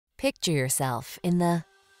Picture yourself in the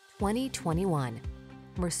 2021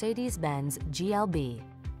 Mercedes-Benz GLB.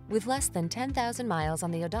 With less than 10,000 miles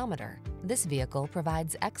on the odometer, this vehicle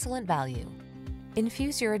provides excellent value.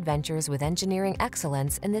 Infuse your adventures with engineering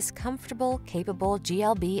excellence in this comfortable, capable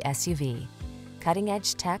GLB SUV.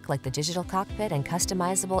 Cutting-edge tech like the digital cockpit and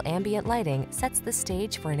customizable ambient lighting sets the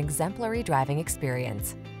stage for an exemplary driving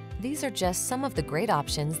experience. These are just some of the great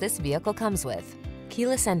options this vehicle comes with: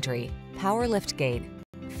 keyless entry, power liftgate,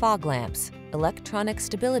 fog lamps, electronic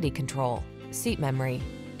stability control, seat memory,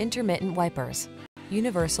 intermittent wipers,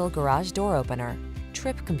 universal garage door opener,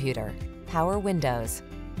 trip computer, power windows,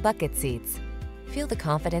 bucket seats. Feel the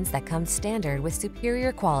confidence that comes standard with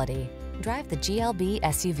superior quality. Drive the GLB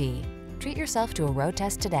SUV. Treat yourself to a road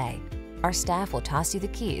test today. Our staff will toss you the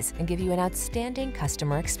keys and give you an outstanding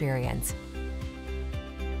customer experience.